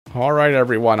All right,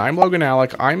 everyone. I'm Logan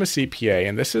Alec. I'm a CPA,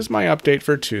 and this is my update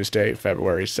for Tuesday,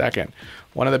 February 2nd.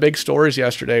 One of the big stories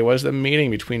yesterday was the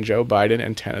meeting between Joe Biden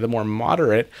and 10 of the more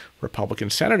moderate Republican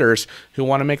senators who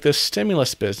want to make this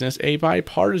stimulus business a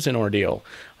bipartisan ordeal.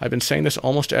 I've been saying this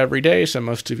almost every day, so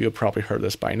most of you have probably heard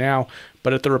this by now,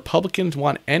 but if the Republicans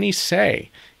want any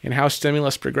say in how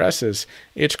stimulus progresses,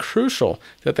 it's crucial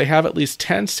that they have at least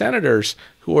 10 senators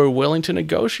who are willing to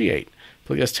negotiate.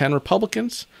 Because 10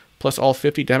 Republicans plus all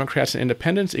 50 Democrats and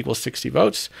independents equals 60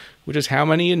 votes, which is how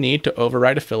many you need to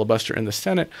override a filibuster in the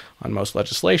Senate on most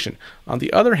legislation. On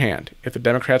the other hand, if the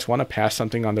Democrats want to pass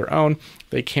something on their own,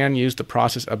 they can use the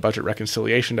process of budget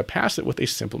reconciliation to pass it with a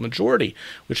simple majority,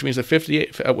 which means the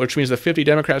 50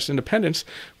 Democrats and independents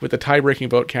with the tie-breaking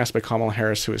vote cast by Kamala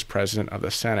Harris, who is president of the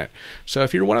Senate. So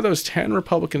if you're one of those 10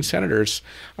 Republican senators,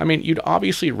 you'd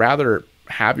obviously rather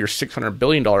have your $600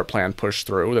 billion plan pushed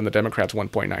through than the Democrats'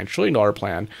 $1.9 trillion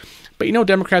plan. But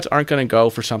Democrats aren't going to go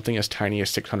for something as tiny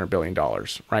as $600 billion,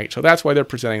 right? So that's why they're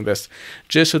presenting this,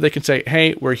 just so they can say,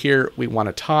 hey, we're here, we want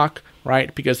to talk,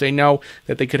 right? Because they know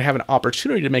that they could have an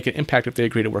opportunity to make an impact if they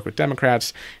agree to work with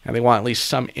Democrats, and they want at least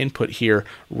some input here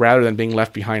rather than being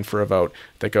left behind for a vote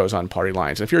that goes on party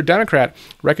lines. And if you're a Democrat,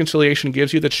 reconciliation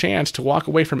gives you the chance to walk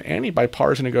away from any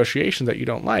bipartisan negotiation that you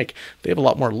don't like. They have a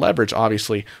lot more leverage,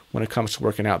 obviously, when it comes to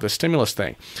working out this stimulus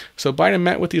thing. So Biden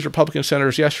met with these Republican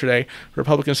senators yesterday.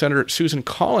 Republican Senator Susan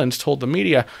Collins told the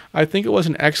media, I think it was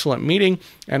an excellent meeting,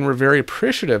 and we're very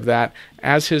appreciative that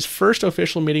as his first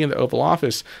official meeting in the Oval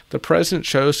Office, the president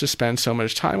chose to spend so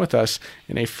much time with us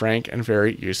in a frank and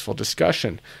very useful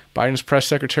discussion. Biden's press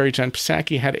secretary, Jen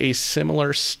Psaki, had a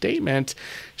similar statement.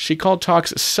 She called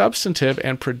talks substantive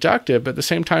and productive, but at the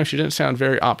same time, she didn't sound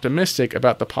very optimistic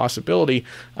about the possibility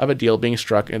of a deal being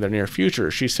struck in the near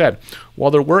future. She said,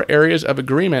 while there were areas of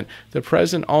agreement, the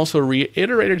president also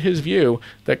reiterated his view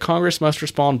that Congress must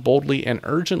respond boldly and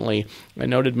urgently, and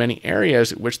noted many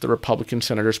areas which the Republican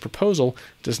senator's proposal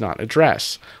does not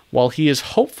address. While he is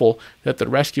hopeful that the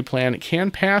rescue plan can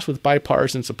pass with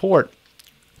bipartisan support,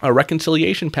 a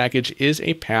reconciliation package is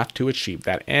a path to achieve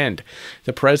that end.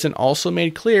 The president also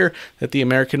made clear that the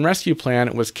American Rescue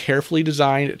Plan was carefully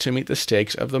designed to meet the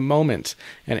stakes of the moment,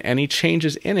 and any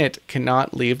changes in it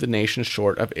cannot leave the nation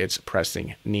short of its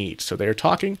pressing needs. So they're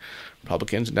talking.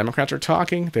 Republicans and Democrats are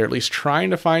talking. They're at least trying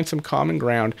to find some common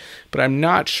ground, but I'm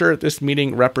not sure this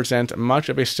meeting represents much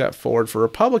of a step forward for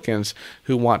Republicans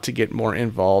who want to get more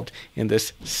involved in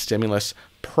this stimulus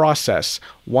process.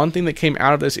 One thing that came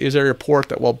out of this is a report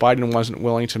that while Biden wasn't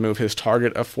willing to move his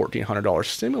target of $1,400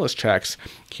 stimulus checks,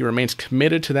 he remains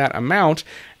committed to that amount,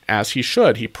 as he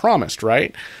should. He promised,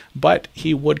 right? But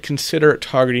he would consider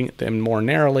targeting them more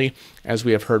narrowly, as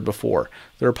we have heard before.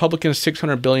 The Republican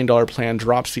 $600 billion plan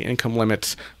drops the income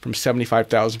limits from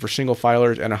 $75,000 for single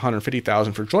filers and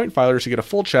 $150,000 for joint filers to get a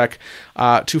full check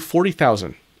to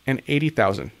 $40,000 and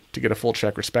 $80,000 to get a full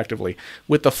check, respectively,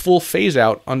 with the full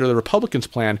phase-out under the Republicans'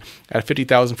 plan at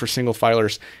 $50,000 for single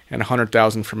filers and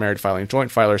 $100,000 for married filing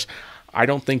joint filers. I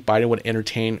don't think Biden would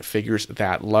entertain figures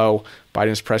that low.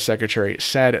 Biden's press secretary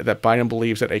said that Biden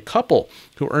believes that a couple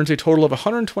who earns a total of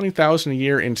 $120,000 a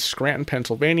year in Scranton,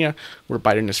 Pennsylvania, where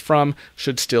Biden is from,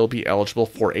 should still be eligible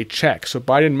for a check. So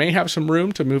Biden may have some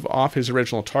room to move off his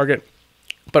original target,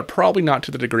 but probably not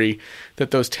to the degree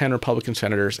that those 10 Republican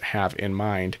senators have in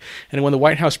mind. And when the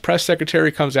White House press secretary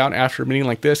comes out after a meeting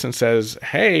like this and says,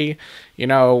 hey,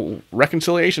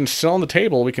 reconciliation's still on the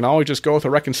table, we can always just go with a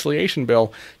reconciliation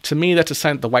bill, to me that's a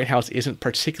sign that the White House isn't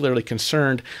particularly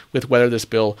concerned with whether this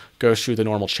bill goes through the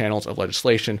normal channels of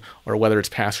legislation, or whether it's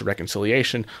passed for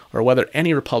reconciliation, or whether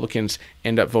any Republicans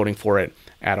end up voting for it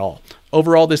at all.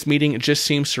 Overall, this meeting just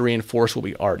seems to reinforce what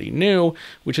we already knew,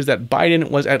 which is that Biden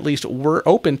was at least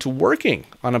open to working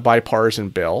on a bipartisan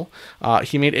bill.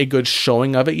 He made a good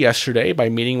showing of it yesterday by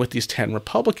meeting with these 10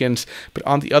 Republicans, but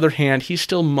on the other hand, he's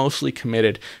still mostly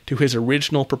committed to his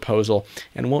original proposal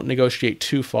and won't negotiate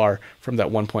too far from that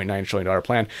 $1.9 trillion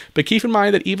plan. But keep in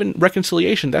mind that even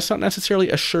reconciliation, that's not necessarily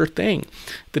a sure thing.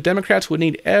 The Democrats would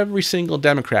need every single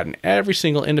Democrat and every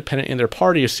single independent in their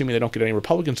party, assuming they don't get any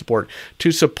Republican support,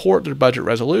 to support their budget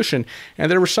resolution.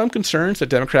 And there were some concerns that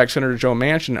Democratic Senator Joe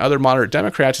Manchin and other moderate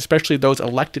Democrats, especially those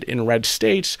elected in red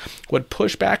states, would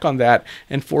push back on that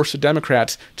and force the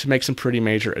Democrats to make some pretty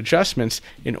major adjustments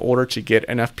in order to get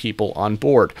enough people on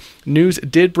board. News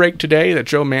did break today that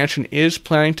Joe Manchin is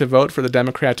planning to vote for the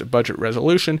Democrats' budget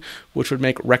resolution, which would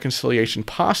make reconciliation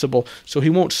possible, so he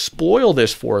won't spoil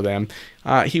this for them.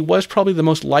 he was probably the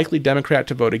most likely Democrat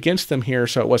to vote against them here,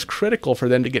 so it was critical for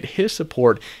them to get his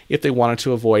support if they wanted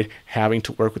to avoid having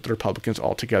to work with the Republicans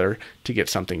altogether to get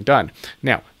something done.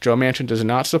 Now, Joe Manchin does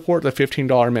not support the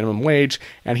 $15 minimum wage,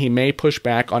 and he may push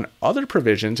back on other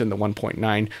provisions in the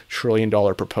 $1.9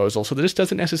 trillion proposal. So this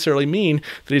doesn't necessarily mean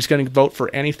that he's going to vote for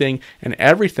anything and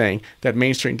everything that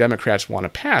mainstream Democrats want to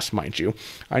pass, mind you.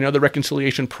 I know the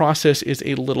reconciliation process is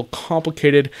a little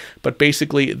complicated, but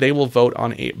basically they will vote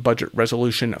on a budget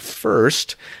resolution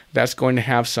first. That's going to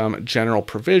have some general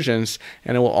provisions,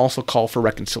 and it will also call for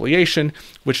reconciliation,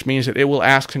 which means that it will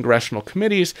ask congressional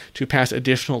committees to pass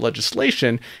additional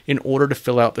legislation in order to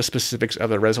fill out the specifics of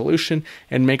the resolution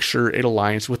and make sure it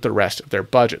aligns with the rest of their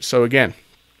budget. So again,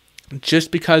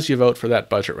 just because you vote for that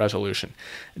budget resolution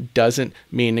doesn't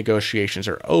mean negotiations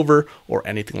are over or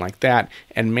anything like that,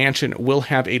 and Manchin will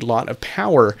have a lot of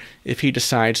power if he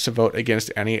decides to vote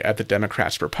against any of the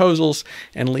Democrats' proposals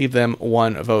and leave them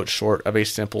one vote short of a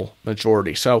simple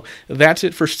majority. So that's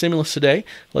it for stimulus today.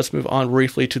 Let's move on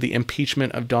briefly to the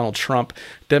impeachment of Donald Trump.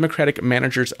 Democratic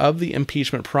managers of the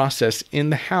impeachment process in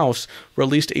the House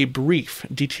released a brief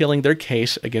detailing their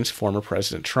case against former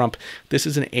President Trump. This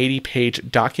is an 80-page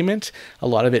document. A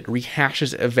lot of it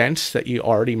rehashes events that you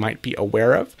already might be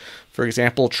aware of. For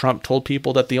example, Trump told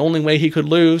people that the only way he could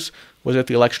lose was if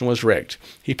the election was rigged.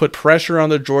 He put pressure on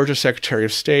the Georgia Secretary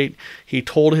of State. He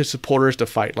told his supporters to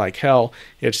fight like hell,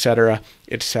 etc.,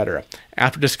 etc.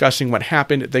 After discussing what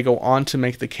happened, they go on to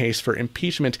make the case for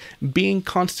impeachment being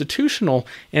constitutional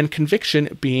and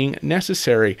conviction being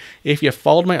necessary. If you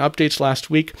followed my updates last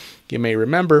week, you may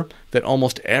remember that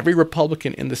almost every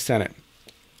Republican in the Senate,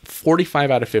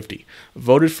 45 out of 50,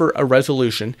 voted for a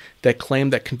resolution that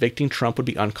claimed that convicting Trump would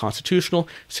be unconstitutional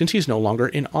since he's no longer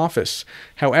in office.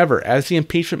 However, as the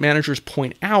impeachment managers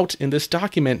point out in this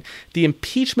document, the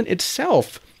impeachment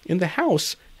itself in the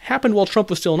House happened while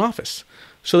Trump was still in office.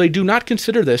 So they do not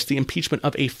consider this the impeachment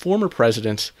of a former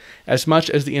president as much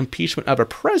as the impeachment of a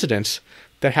president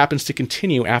that happens to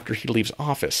continue after he leaves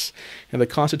office. And the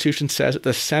Constitution says that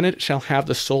the Senate shall have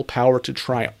the sole power to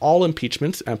try all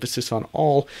impeachments, emphasis on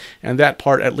all, and that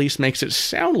part at least makes it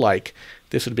sound like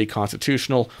this would be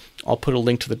constitutional. I'll put a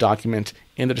link to the document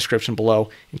in the description below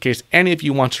in case any of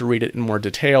you want to read it in more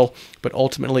detail. But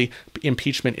ultimately,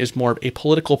 impeachment is more of a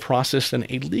political process than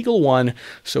a legal one,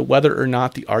 so whether or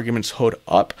not the arguments hold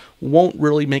up won't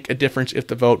really make a difference if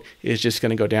the vote is just going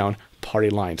to go down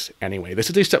party lines anyway. This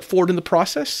is a step forward in the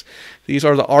process. These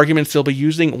are the arguments they'll be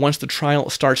using once the trial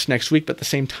starts next week, but at the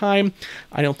same time,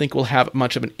 I don't think we'll have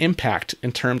much of an impact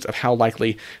in terms of how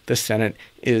likely the Senate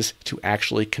is to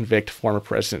actually convict former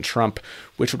President Trump,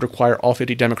 which would require all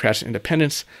 50 Democrats and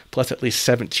independents, plus at least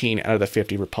 17 out of the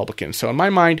 50 Republicans. So in my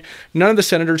mind, none of the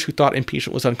senators who thought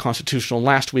impeachment was unconstitutional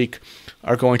last week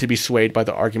are going to be swayed by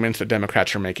the arguments that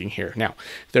Democrats are making here. Now,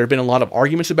 there have been a lot of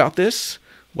arguments about this,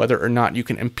 whether or not you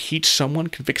can impeach someone,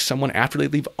 convict someone after they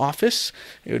leave office.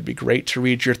 It would be great to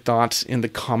read your thoughts in the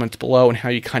comments below and how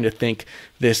you kind of think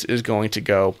this is going to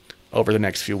go over the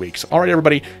next few weeks. All right,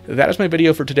 everybody, that is my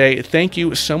video for today. Thank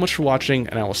you so much for watching,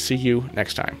 and I will see you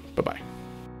next time. Bye-bye.